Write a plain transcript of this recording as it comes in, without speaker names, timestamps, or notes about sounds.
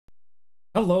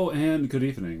Hello and good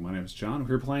evening. My name is John.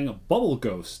 We're playing Bubble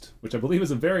Ghost, which I believe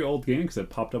is a very old game because it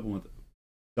popped up with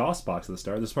DOSBox at the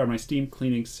start. This is part of my Steam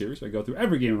cleaning series. I go through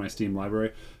every game in my Steam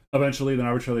library, eventually then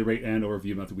arbitrarily rate and overview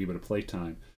them after a wee bit of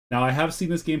playtime. Now, I have seen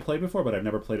this game played before, but I've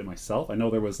never played it myself. I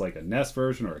know there was like a NES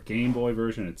version or a Game Boy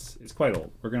version. It's quite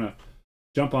old. We're going to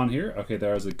jump on here. Okay,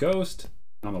 there's a ghost.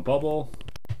 I'm a bubble.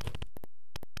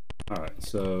 Alright,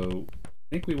 so I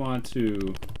think we want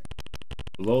to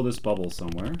blow this bubble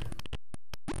somewhere.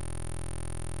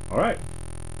 Alright,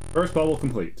 first bubble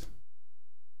complete.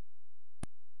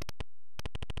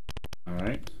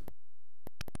 Alright.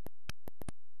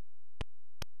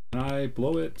 Can I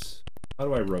blow it? How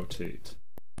do I rotate?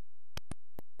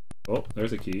 Oh,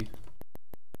 there's a key.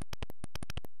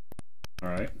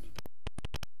 Alright.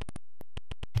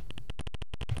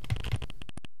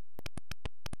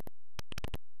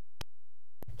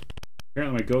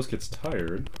 Apparently my ghost gets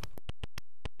tired.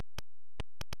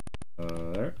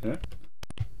 There, yeah.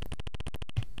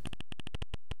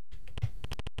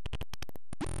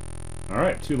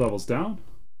 Alright, 2 levels down.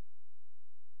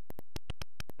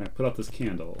 I put out this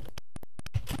candle.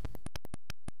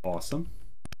 Awesome.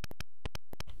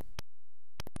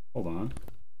 Hold on.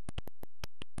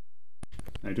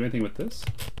 Can I do anything with this?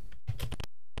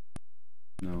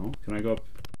 No. Can I go up?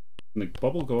 Can the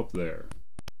bubble go up there?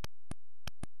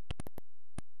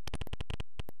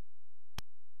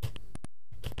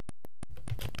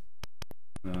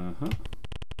 Uh-huh.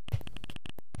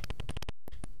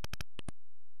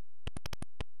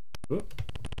 Oop.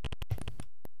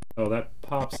 Oh, that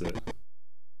pops it.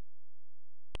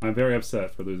 I'm very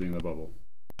upset for losing the bubble.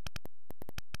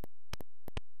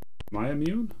 Am I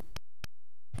immune?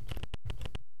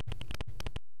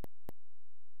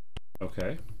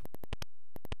 Okay.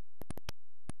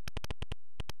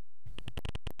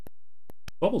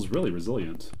 Bubble's really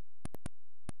resilient.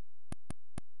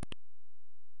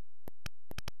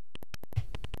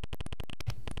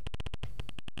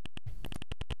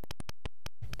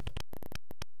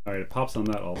 Alright, it pops on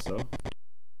that also.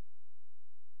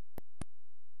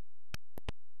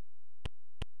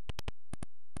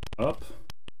 Up.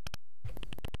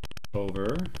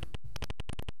 Over.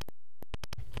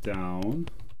 Down.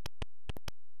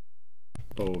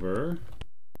 Over.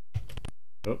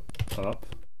 Up.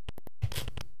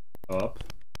 Up.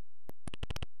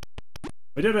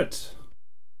 We did it!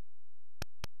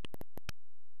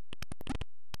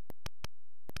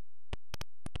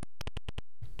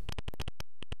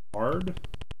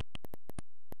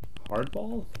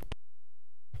 Hardball?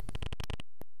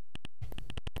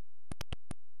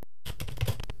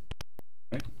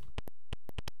 Okay.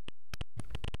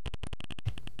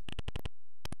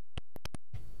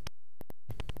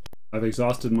 I've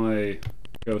exhausted my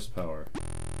ghost power.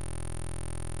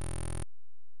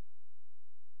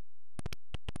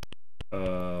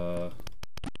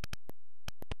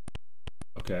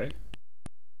 Okay.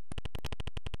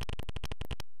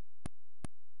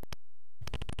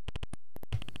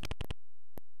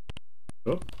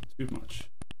 Oh, too much.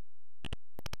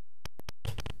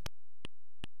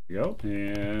 There we go,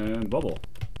 and bubble.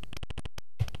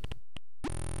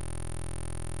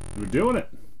 We're doing it!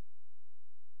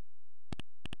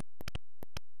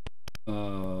 A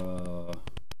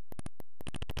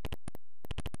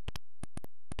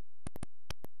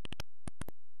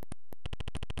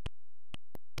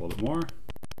little bit more.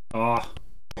 Ah!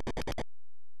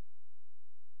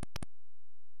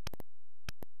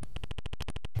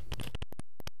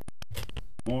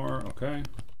 More, okay.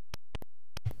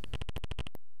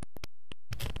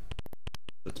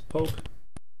 Let's poke.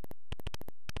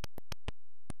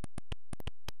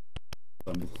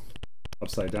 I'm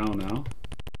upside down now.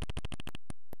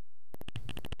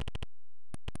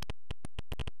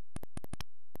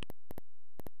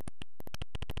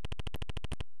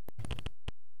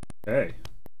 Okay.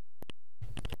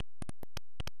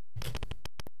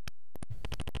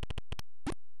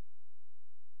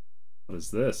 What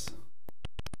is this?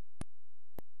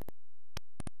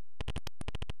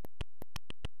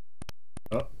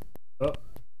 Up.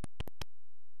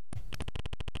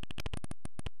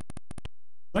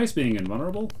 Nice being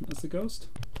invulnerable as the ghost.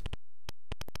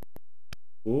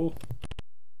 Ooh.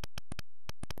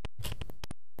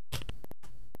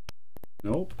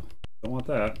 Nope. Don't want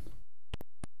that.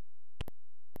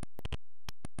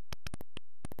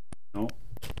 Nope.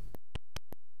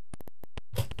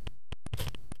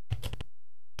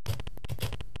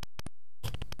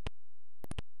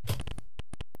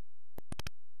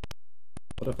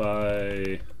 What if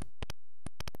I...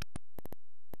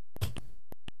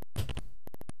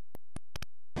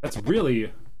 That's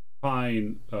really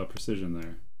fine precision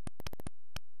there.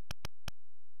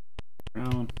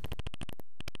 Down.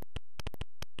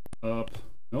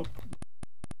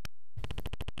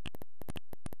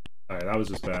 that was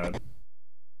just bad.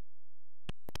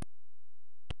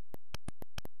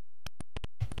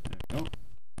 There we go.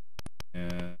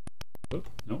 And... oop,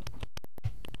 nope.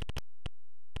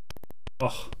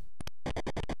 Oh.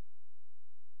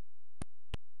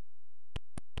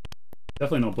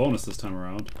 Definitely no bonus this time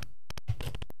around.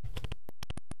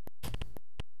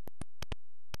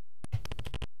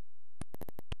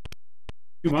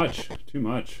 Too much. Too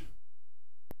much.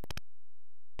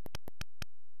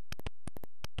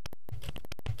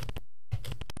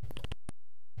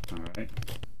 Alright.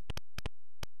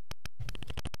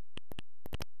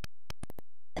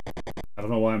 I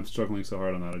don't know why I'm struggling so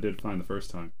hard on that. I did fine the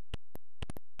first time.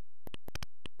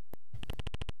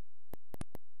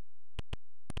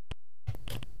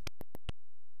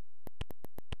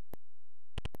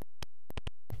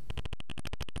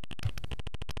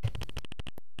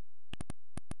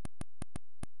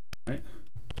 Right.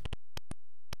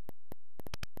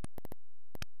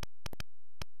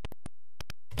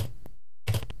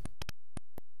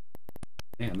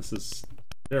 Man, this is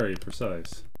very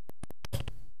precise.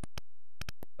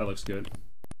 That looks good.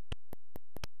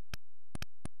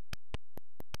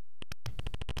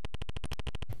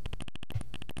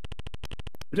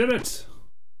 We did it!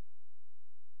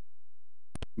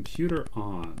 Computer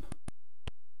on.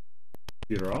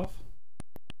 Computer off.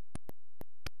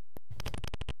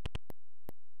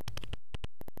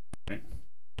 Okay.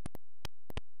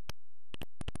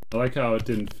 I like how it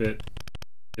didn't fit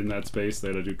in that space. They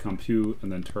had to do compute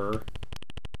and then tur.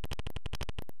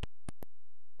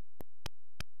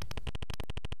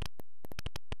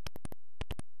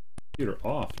 Computer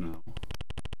off now.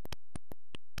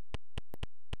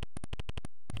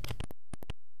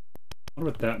 I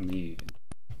wonder what that means.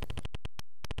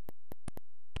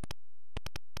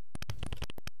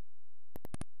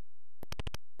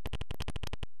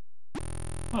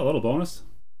 Oh, a little bonus.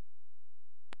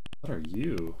 What are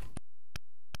you?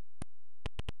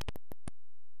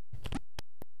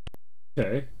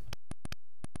 Okay.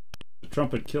 The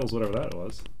trumpet kills whatever that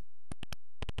was.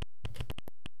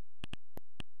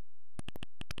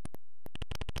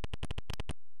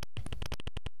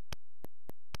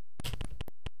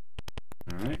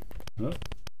 Alright. Oh.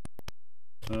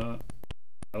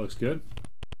 That looks good.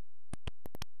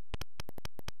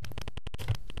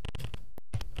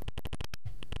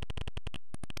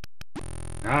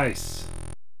 Nice.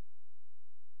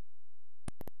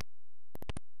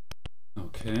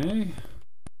 Okay.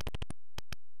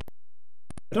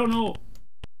 I don't know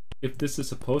if this is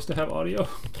supposed to have audio.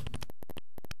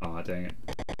 Aw, dang it.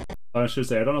 I should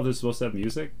say, I don't know if this is supposed to have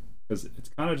music, because it's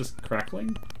kind of just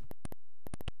crackling.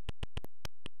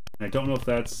 And I don't know if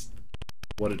that's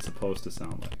what it's supposed to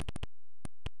sound like.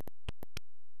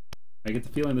 I get the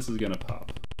feeling this is gonna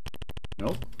pop.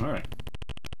 Nope. Alright.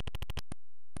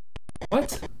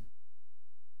 What?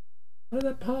 How did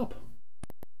that pop?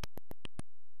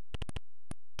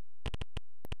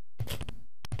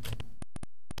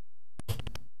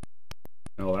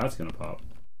 Oh, that's gonna pop.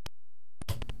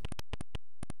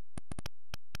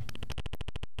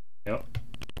 Yep.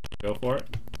 Go for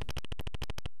it.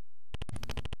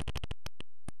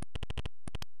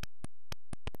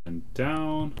 And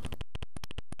down.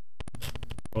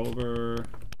 Over.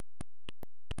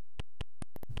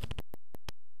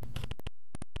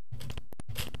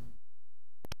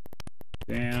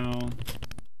 Down.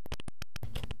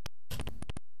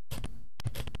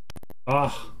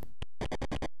 Ah.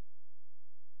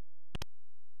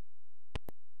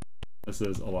 This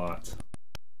is a lot.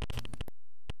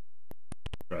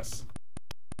 Press.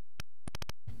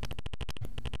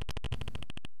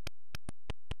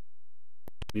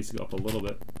 Needs to go up a little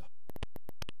bit.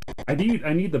 I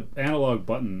need the analog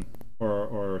button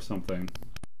or something.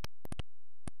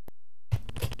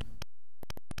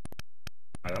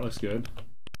 Alright, that looks good.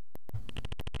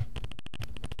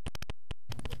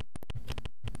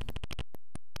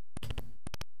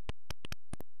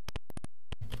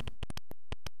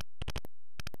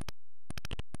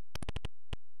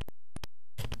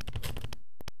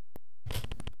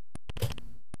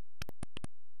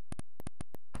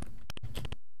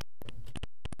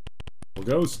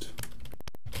 Ghost.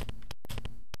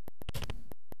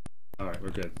 Alright, we're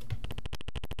good.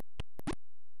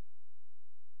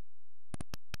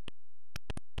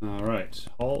 Alright,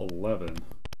 Hall 11.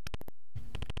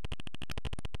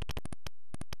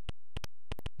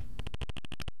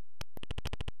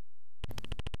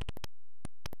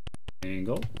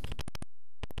 Angle.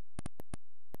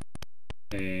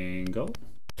 Angle.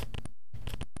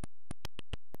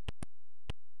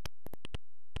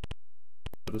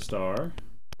 The star.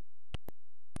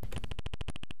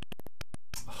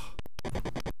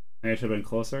 Maybe I should have been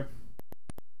closer.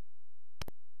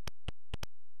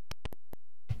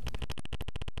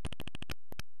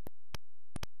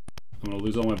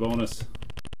 lose all my bonus.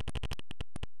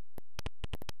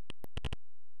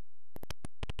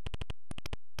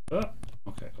 Oh,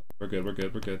 okay. We're good, we're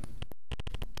good, we're good.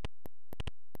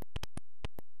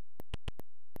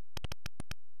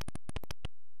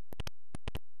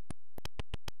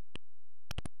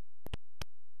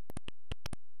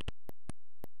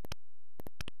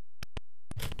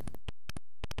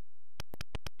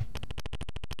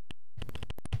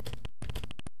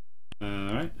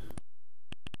 Alright.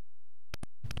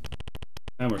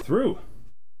 And we're through.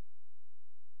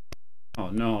 Oh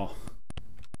no.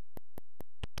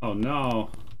 Oh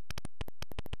no.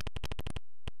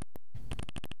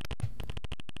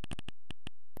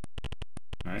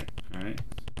 Alright, alright.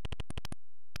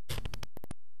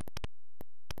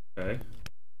 Okay.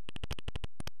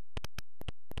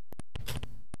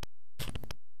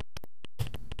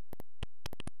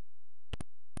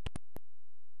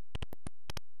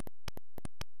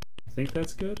 I think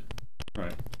that's good. All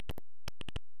right.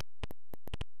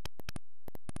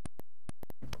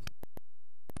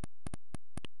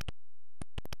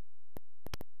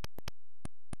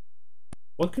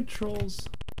 What controls?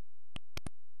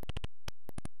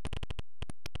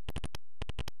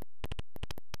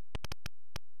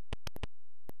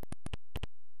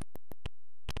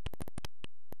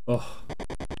 Oh.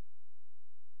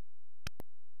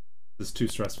 This is too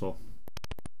stressful.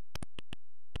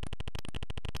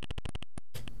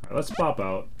 Alright, let's pop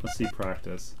out. Let's see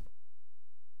practice.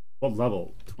 What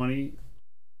level? 20?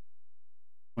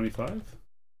 25?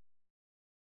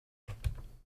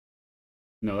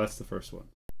 No, that's the first one.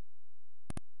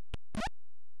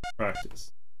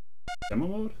 Practice. Demo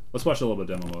mode? Let's watch a little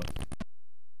bit of demo mode.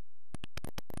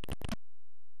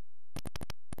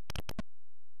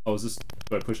 Oh, is this...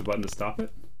 Do I push a button to stop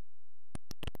it?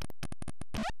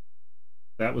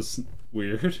 That was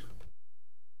weird.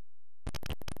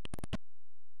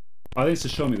 Oh, they used to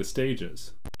show me the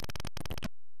stages.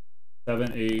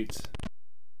 7, 8,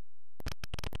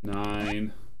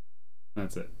 9.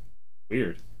 That's it.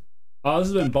 Weird. This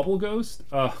has been Bubble Ghost.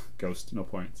 Ghost, no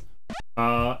points.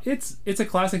 It's a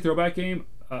classic throwback game.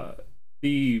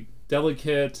 The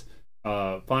delicate,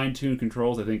 fine-tuned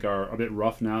controls I think are a bit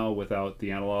rough now without the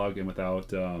analog and without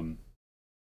the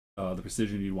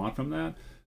precision you want from that.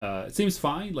 It seems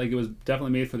fine. Like it was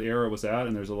definitely made for the era it was at,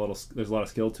 and there's a lot of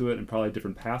skill to it, and probably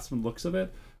different paths from the looks of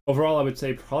it. Overall, I would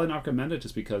say probably not recommend it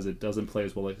just because it doesn't play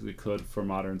as well as it could for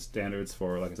modern standards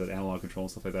for, like I said, analog control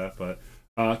and stuff like that. But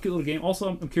good little game. Also,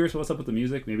 I'm curious what's up with the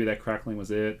music. Maybe that crackling was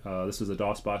it. This was a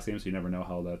DOS box game, so you never know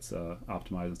how that's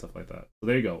optimized and stuff like that. So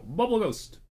there you go. Bubble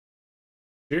Ghost.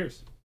 Cheers.